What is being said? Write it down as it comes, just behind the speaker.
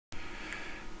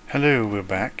Hello, we're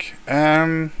back.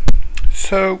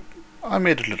 So I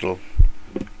made a little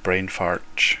brain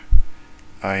fart.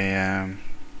 I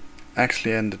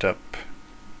actually ended up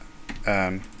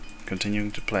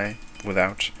continuing to play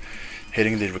without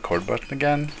hitting the record button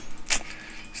again.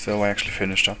 So I actually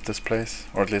finished up this place,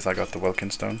 or at least I got the Welkin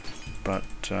stone. But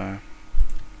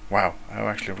wow, I've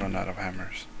actually run out of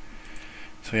hammers.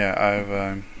 So yeah,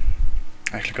 I've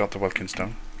actually got the Welkin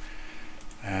stone.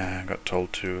 Got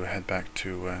told to head back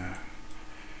to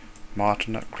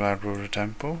Martin at Cloud Ruler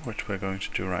Temple, which we're going to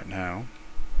do right now.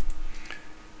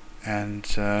 And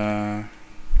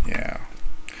yeah,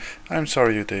 I'm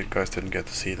sorry you guys didn't get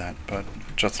to see that, but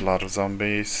just a lot of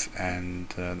zombies and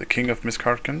the King of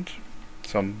Miskarkand,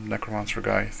 some necromancer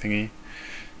guy thingy,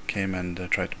 came and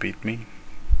tried to beat me,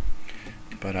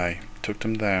 but I took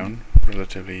them down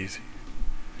relatively easy.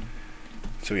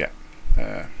 So yeah,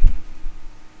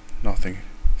 nothing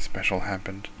special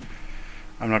happened.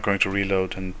 I'm not going to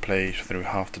reload and play through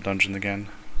half the dungeon again,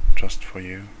 just for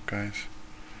you guys,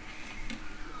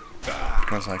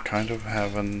 because I kind of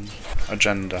have an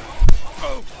agenda.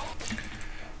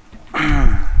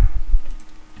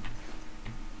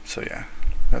 So yeah,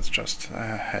 let's just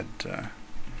head the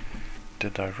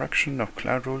direction of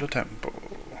Cloud Ruler Temple.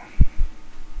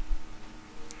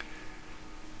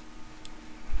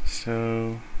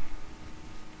 So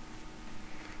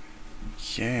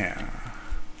yeah,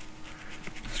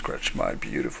 scratch my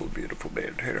beautiful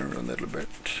beard here a little bit.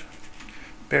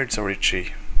 Beards are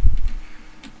itchy.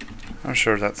 I'm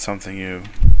sure that's something you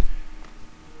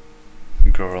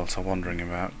girls are wondering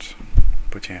about,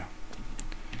 but yeah,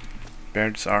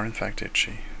 beards are in fact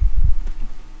itchy.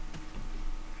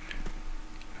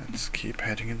 Let's keep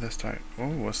heading in this direction. Oh,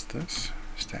 what's this?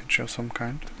 Statue of some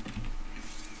kind?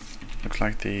 Looks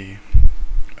like the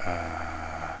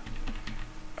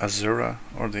Azura,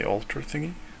 or the altar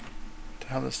thingy? What the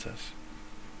hell is this?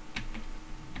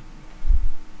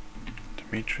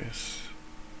 Demetrius.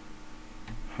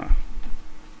 Huh.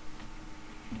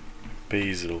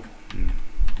 Basil.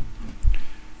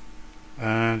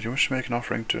 Do you wish to make an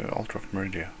offering to altar of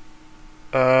Meridia?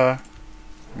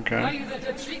 Okay. By the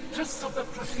detritus of the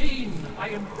profane I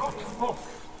am brought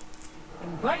forth,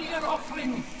 and by your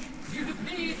offering you have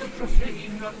made the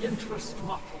profane your interest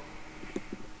mortal.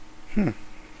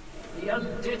 The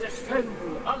undead foul,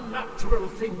 unnatural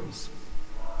things.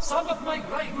 Some of my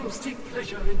rivals take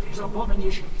pleasure in these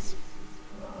abominations.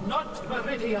 Not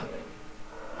Meridia.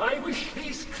 I wish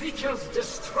these creatures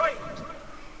destroyed.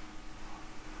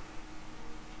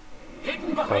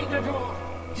 Hidden behind a door,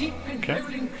 deep in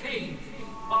howling cave,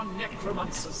 are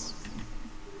necromancers.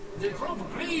 They rob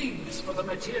graves for the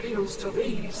materials to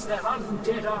raise their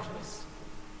undead armies.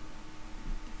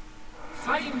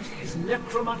 Find these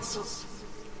necromancers,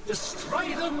 destroy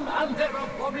them and their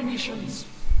abominations.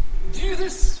 Do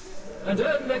this, and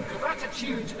earn the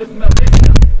gratitude of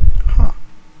Meridia. Huh.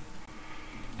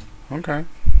 Okay.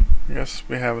 I guess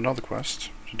we have another quest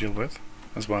to deal with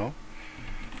as well.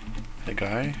 Hey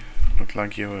guy, looked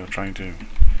like you were trying to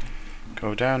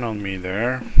go down on me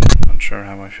there. Not sure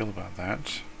how I feel about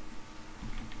that.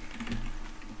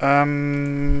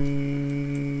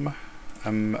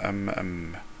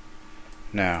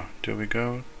 Now, do we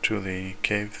go to the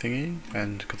cave thingy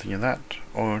and continue that,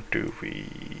 or do we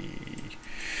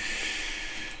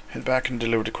head back and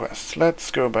deliver the quest? Let's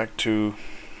go back to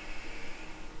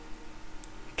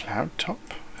Cloud Top.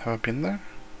 Have I been there?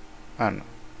 I don't know.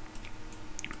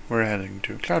 We're heading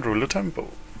to Cloud Ruler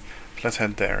Temple. Let's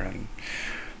head there and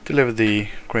deliver the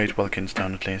Great Welkin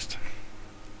stone at least.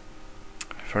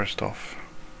 First off.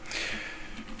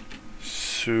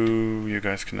 So you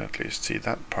guys can at least see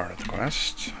that part of the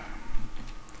quest.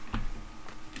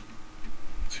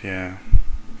 So yeah,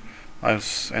 I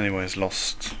was anyways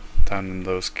lost down in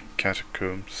those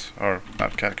catacombs, or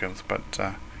not catacombs,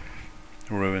 but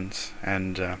ruins,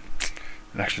 and it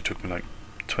actually took me like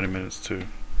 20 minutes to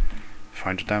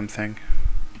find a damn thing.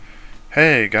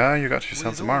 Hey guy, you got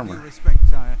yourself some armor. With all due respect,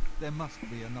 sire, there must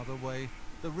be another way.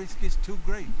 The risk is too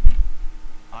great.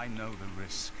 I know the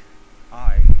risk.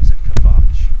 I was at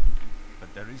Kavach,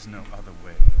 but there is no other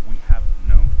way. We have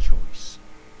no choice.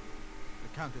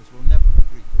 The Countess will never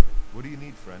agree to it. What do you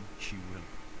need, friend? She will.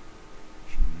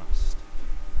 She must.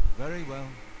 Very well.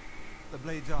 The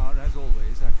blades are, as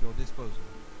always, at your disposal.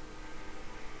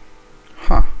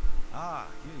 Huh. Ah,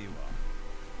 here you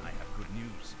are. I have good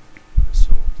news. The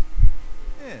sword.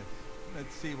 Yes,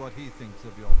 let's see what he thinks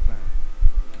of your plan.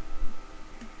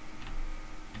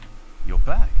 You're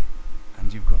back,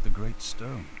 and you've got the great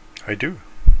stone. I do.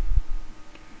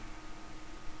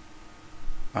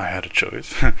 I had a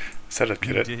choice. Said I'd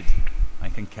get it. You did. I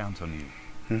can count on you.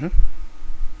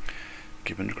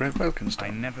 given the Great Welkin I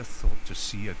Stone. never thought to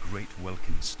see a great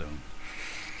Welkin stone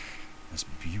as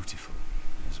beautiful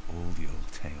as all the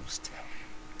old tales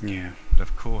tell. Yeah. But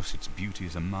of course its beauty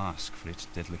is a mask for its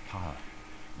deadly power,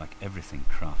 like everything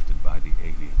crafted by the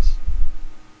aliens.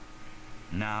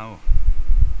 Now,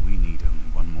 we need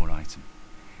only one more item,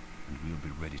 and we'll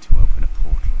be ready to open a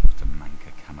portal to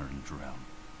Manka Cameron's realm.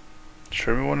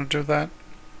 Sure we want to do that?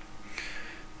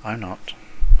 I'm not.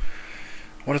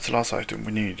 What is the last item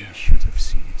we need? You should have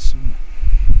seen it sooner.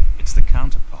 It's the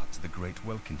counterpart to the Great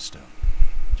Welkin Stone,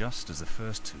 just as the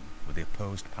first two were the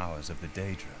opposed powers of the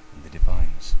Daedra and the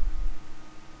Divines.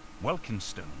 Welkin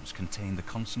stones contain the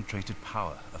concentrated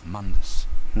power of Mundus.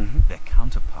 Their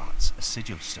counterparts are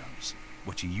sigil stones,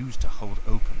 which are used to hold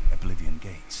open Oblivion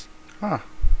gates. Ah,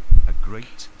 A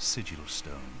great sigil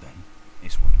stone, then,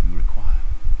 is what we require.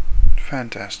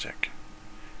 fantastic.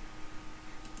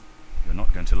 You're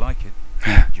not going to like it.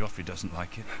 Joffrey doesn't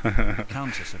like it. The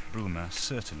Countess of Bruma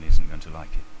certainly isn't going to like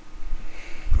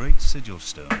it. Great sigil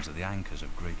stones are the anchors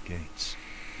of great gates.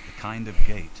 The kind of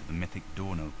gate the mythic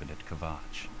Dawn opened at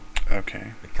Kavach.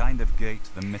 Okay. The kind of gate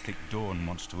the mythic Dawn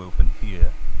wants to open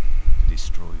here to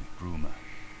destroy Bruma.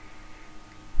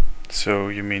 So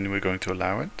you mean we're going to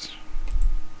allow it?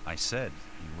 I said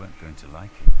you weren't going to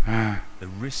like it. The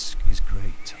risk is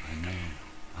great, I know.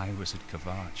 I was at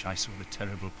Kavach. I saw the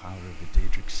terrible power of the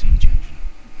Daedric siege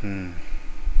engine.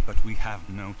 But we have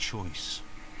no choice.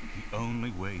 The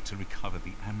only way to recover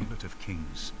the Amulet of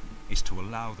Kings is to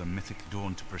allow the mythic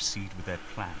Dawn to proceed with their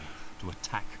plan to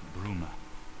attack Bruma.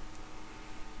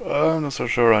 I'm not so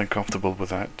sure I'm comfortable with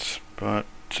that, but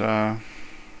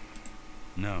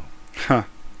No. Huh.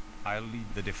 I'll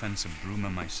lead the defense of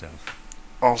Bruma myself.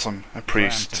 Awesome, a I am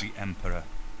priest, to be Emperor.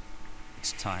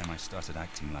 It's time I started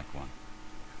acting like one.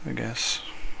 I guess.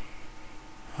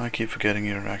 I keep forgetting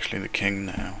you're actually the king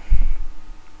now.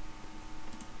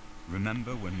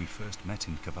 Remember when we first met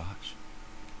in Kavach?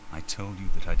 I told you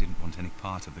that I didn't want any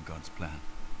part of the God's plan.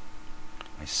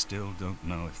 I still don't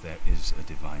know if there is a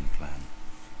divine plan,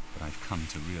 but I've come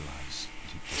to realize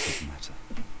that it doesn't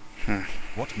matter.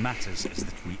 What matters is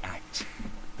that we act,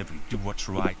 that we do what's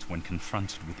right when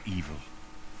confronted with evil.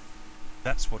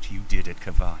 That's what you did at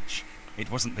Kavach. It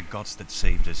wasn't the gods that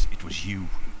saved us, it was you.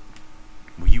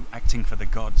 Were you acting for the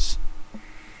gods?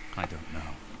 I don't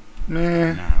know.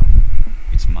 Meh. Now,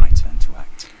 it's my turn to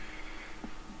act.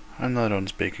 I'm not on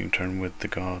speaking term with the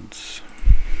gods.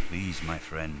 Please, my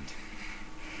friend.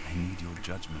 I need your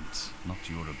judgment, not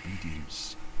your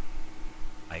obedience.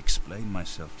 I explain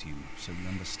myself to you so you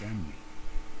understand me,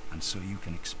 and so you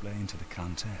can explain to the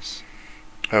Countess.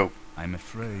 Oh, I'm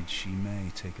afraid she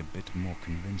may take a bit more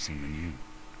convincing than you.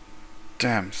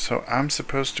 damn, so I'm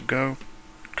supposed to go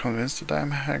convince the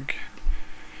damn hag?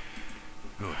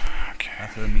 Good. Okay.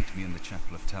 Have her meet me in the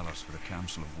Chapel of Talos for the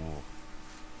Council of War.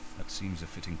 That seems a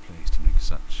fitting place to make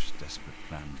such desperate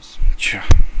plans. Tja.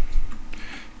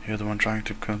 You're the one trying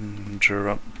to conjure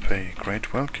up a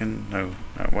great Welkin... No,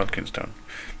 not Welkin stone.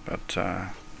 But,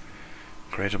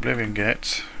 Great Oblivion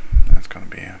Gate. That's gonna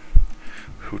be a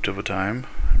hoot of a time,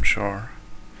 I'm sure.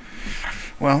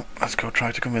 Well, let's go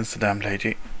try to convince the damn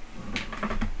lady.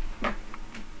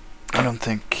 I don't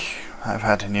think I've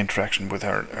had any interaction with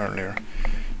her earlier.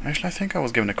 Actually, I think I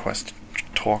was given a quest to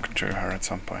talk to her at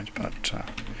some point, but I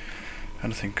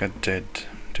don't think I did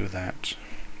do that.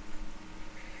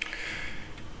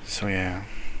 So yeah,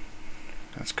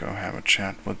 let's go have a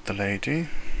chat with the lady.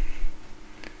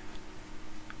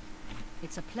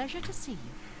 It's a pleasure to see you.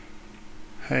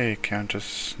 Hey,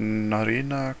 Countess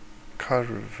Narina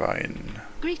Carvine.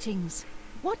 Greetings.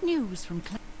 What news from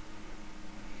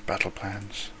Battle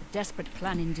plans. Desperate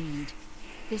plan indeed.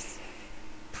 This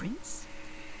prince?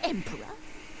 Emperor?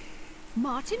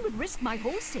 Martin would risk my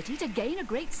whole city to gain a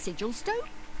great sigil stone?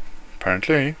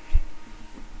 Apparently.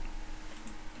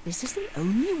 This is the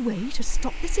only way to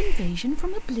stop this invasion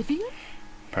from Oblivion?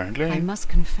 Apparently. I must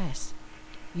confess,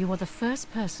 you are the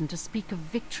first person to speak of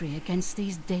victory against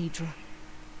these Daedra.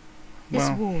 This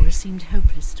Well. war seemed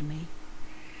hopeless to me.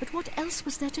 But what else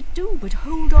was there to do but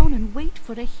hold on and wait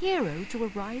for a hero to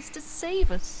arise to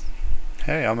save us?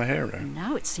 Hey, I'm a hero. And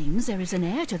now it seems there is an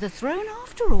heir to the throne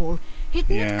after all,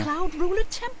 hidden Yeah. at Cloud Ruler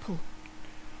Temple.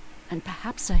 And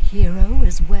perhaps a hero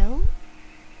as well?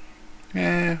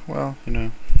 Yeah, well, you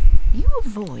know. You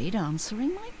avoid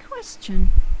answering my question.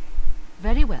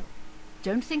 Very well.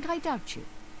 Don't think I doubt you.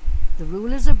 The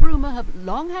rulers of Bruma have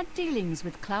long had dealings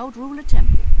with Cloud Ruler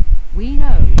Temple. We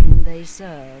know whom they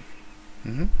serve.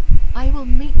 I will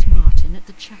meet Martin at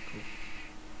the chapel.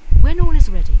 When all is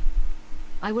ready,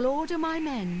 I will order my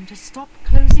men to stop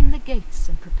closing the gates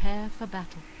and prepare for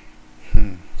battle.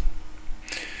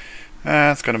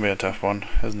 It's gonna be a tough one,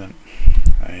 isn't it?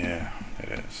 Yeah, it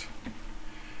is.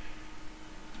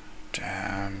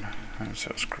 Damn, I'm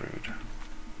so screwed.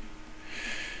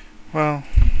 Well,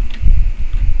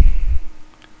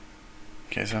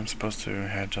 okay, so I'm supposed to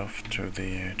head off to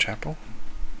the chapel.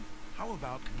 How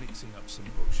about mixing up some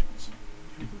potions?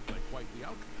 You look like quite the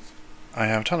alchemist. I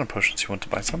have a ton of potions. You want to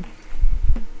buy some?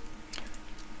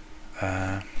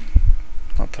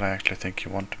 Not that I actually think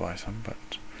you want to buy some,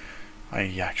 but I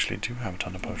actually do have a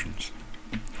ton of potions.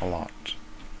 A lot.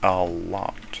 A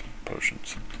lot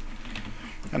potions.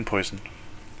 And poison,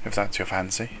 if that's your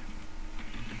fancy.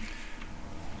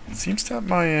 It seems that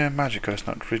my magicka is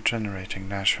not regenerating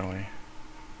naturally.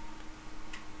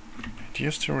 It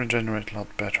used to regenerate a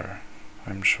lot better,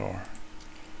 I'm sure.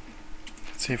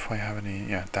 Let's see if I have any...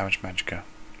 yeah, damage magicka.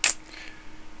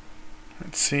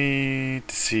 Let's see...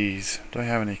 disease. Do I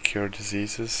have any cure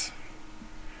diseases?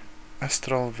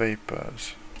 Astral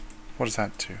vapors. What does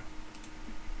that do?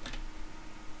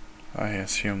 I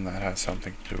assume that has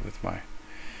something to do with my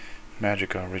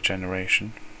magicka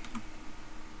regeneration.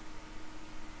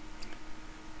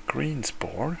 Green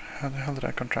spore? How the hell did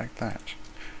I contract that?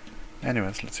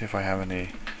 Anyways, let's see if I have any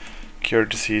cure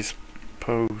disease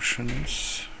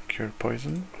potions. Cure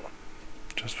poison.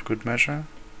 Just for good measure.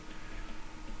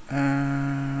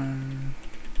 I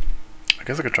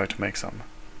guess I could try to make some.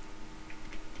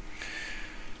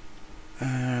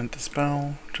 And the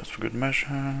spell, just for good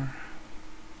measure.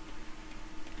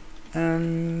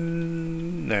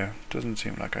 And no, doesn't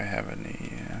seem like I have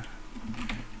any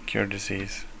cure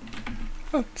disease.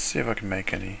 Let's see if I can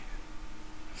make any.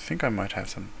 I think I might have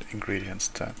some ingredients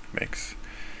that makes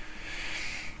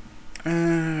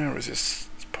resist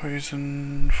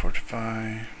poison,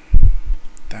 fortify,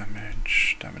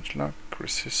 damage luck,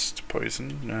 resist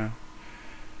poison, no.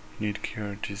 Need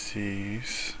cure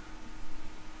disease.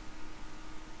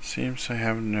 Seems I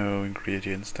have no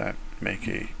ingredients that make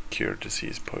a cure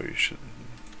disease potion,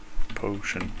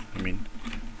 I mean,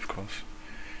 of course.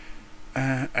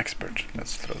 Expert,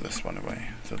 let's throw this one away.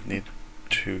 So I need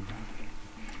 2.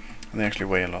 And they actually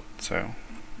weigh a lot, so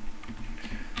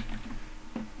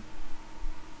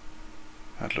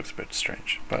that looks a bit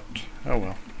strange, but oh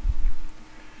well.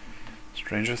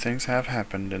 Stranger things have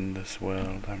happened in this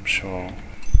world, I'm sure.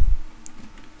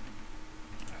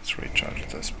 Let's recharge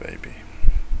this baby.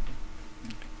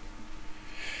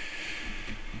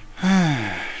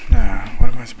 Now,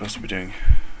 what am I supposed to be doing?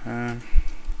 I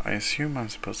assume I'm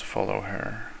supposed to follow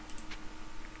her.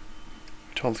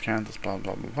 Told the countess blah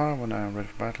blah blah blah. When I am ready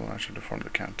for battle, I should inform the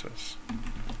countess.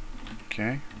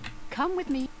 Okay. Come with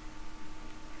me.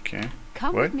 Okay.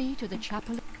 Come with me to the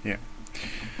chapel. Yeah.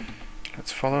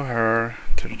 Let's follow her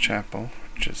to the chapel,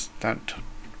 which is that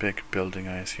big building,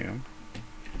 I assume.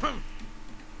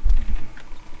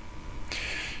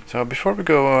 So before we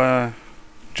go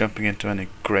jumping into any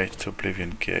great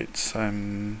Oblivion gates,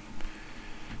 I'm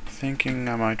thinking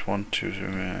I might want to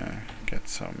get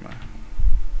some...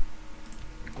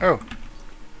 Oh!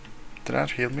 Did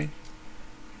that heal me?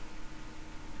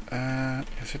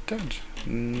 Yes it did.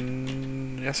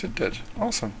 Yes it did.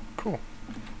 Awesome. Cool.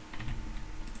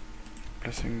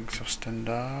 Blessings of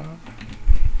Stendar.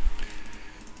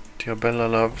 Diabella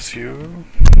loves you.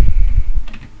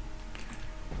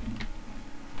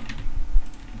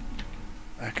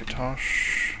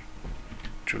 Akatosh.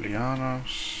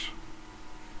 Julianos.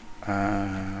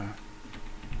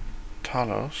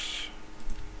 Talos.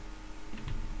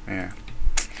 Yeah.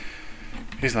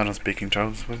 He's not on speaking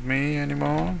terms with me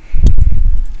anymore.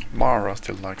 Mara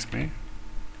still likes me.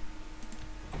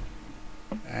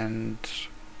 And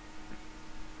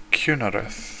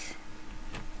Cunareth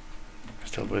is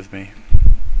still with me.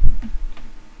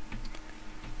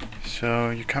 So,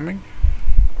 you coming?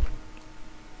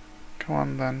 Come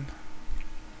on then.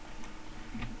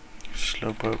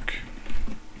 Slowpoke.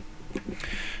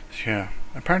 So, yeah,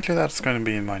 apparently that's going to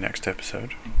be in my next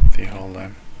episode. The whole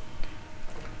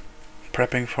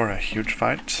prepping for a huge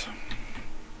fight.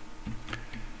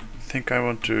 I think I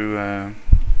want to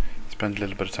spend a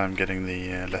little bit of time getting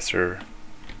the lesser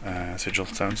sigil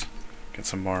stones. Get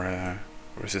some more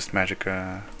resist magic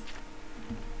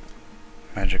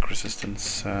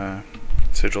resistance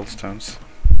sigil stones.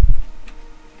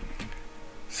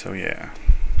 So yeah.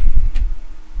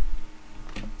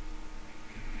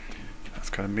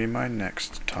 Gonna be my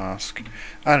next task.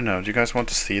 I don't know, do you guys want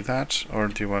to see that, or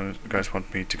do you guys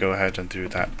want me to go ahead and do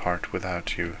that part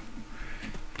without you?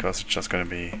 Because it's just gonna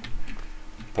be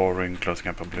boring closing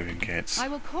up Oblivion gates. I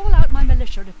will call out my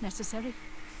militia if necessary,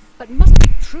 but must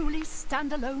we truly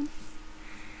stand alone?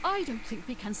 I don't think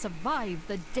we can survive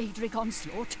the Daedric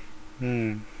onslaught.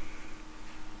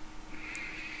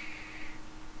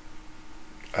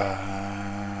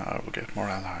 I will get more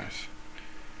allies.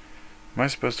 Am I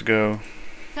supposed to go?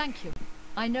 Thank you.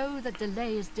 I know that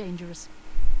delay is dangerous,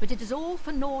 but it is all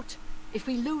for naught if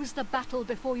we lose the battle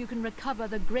before you can recover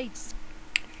the great...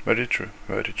 Very true,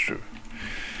 very true.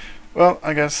 Well,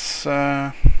 I guess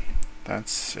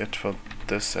that's it for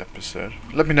this episode.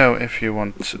 Let me know if you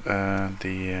want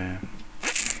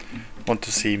want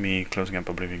to see me closing up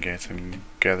Oblivion gates and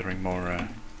gathering more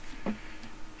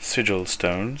sigil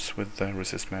stones with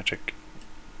resist magic,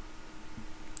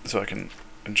 so I can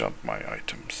jump my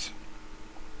items.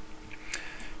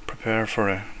 Prepare for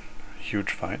a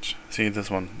huge fight. See, this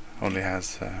one only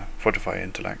has fortify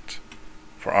intellect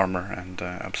for armor and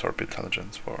absorb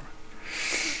intelligence for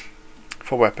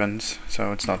weapons,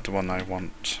 so it's not the one I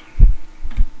want.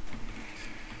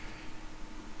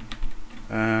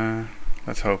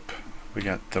 Let's hope we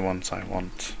get the ones I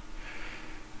want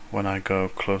when I go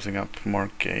closing up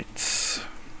more gates.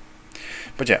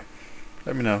 But yeah,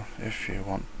 let me know if you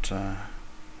want to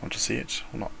see it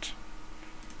or not.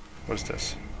 What is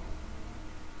this?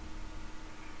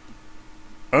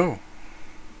 Oh,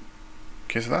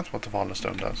 okay, so that's what the Valor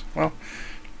Stone does. Well,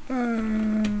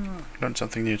 learned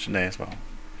something new today as well.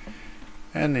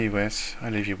 Anyways, I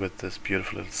leave you with this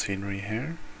beautiful little scenery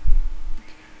here.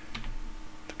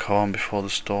 The calm before the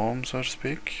storm, so to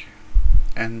speak.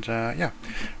 And yeah,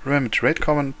 remember to rate,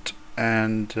 comment,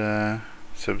 and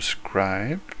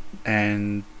subscribe.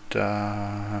 And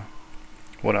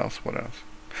what else?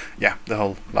 Yeah, the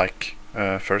whole like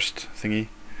first thingy.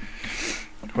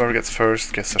 Whoever gets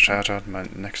first gets a shout out in my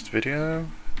next video.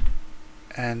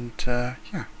 And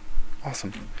yeah,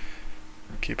 awesome.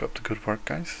 Keep up the good work,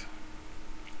 guys.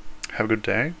 Have a good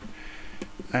day.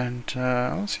 And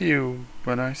I'll see you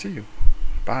when I see you.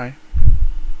 Bye.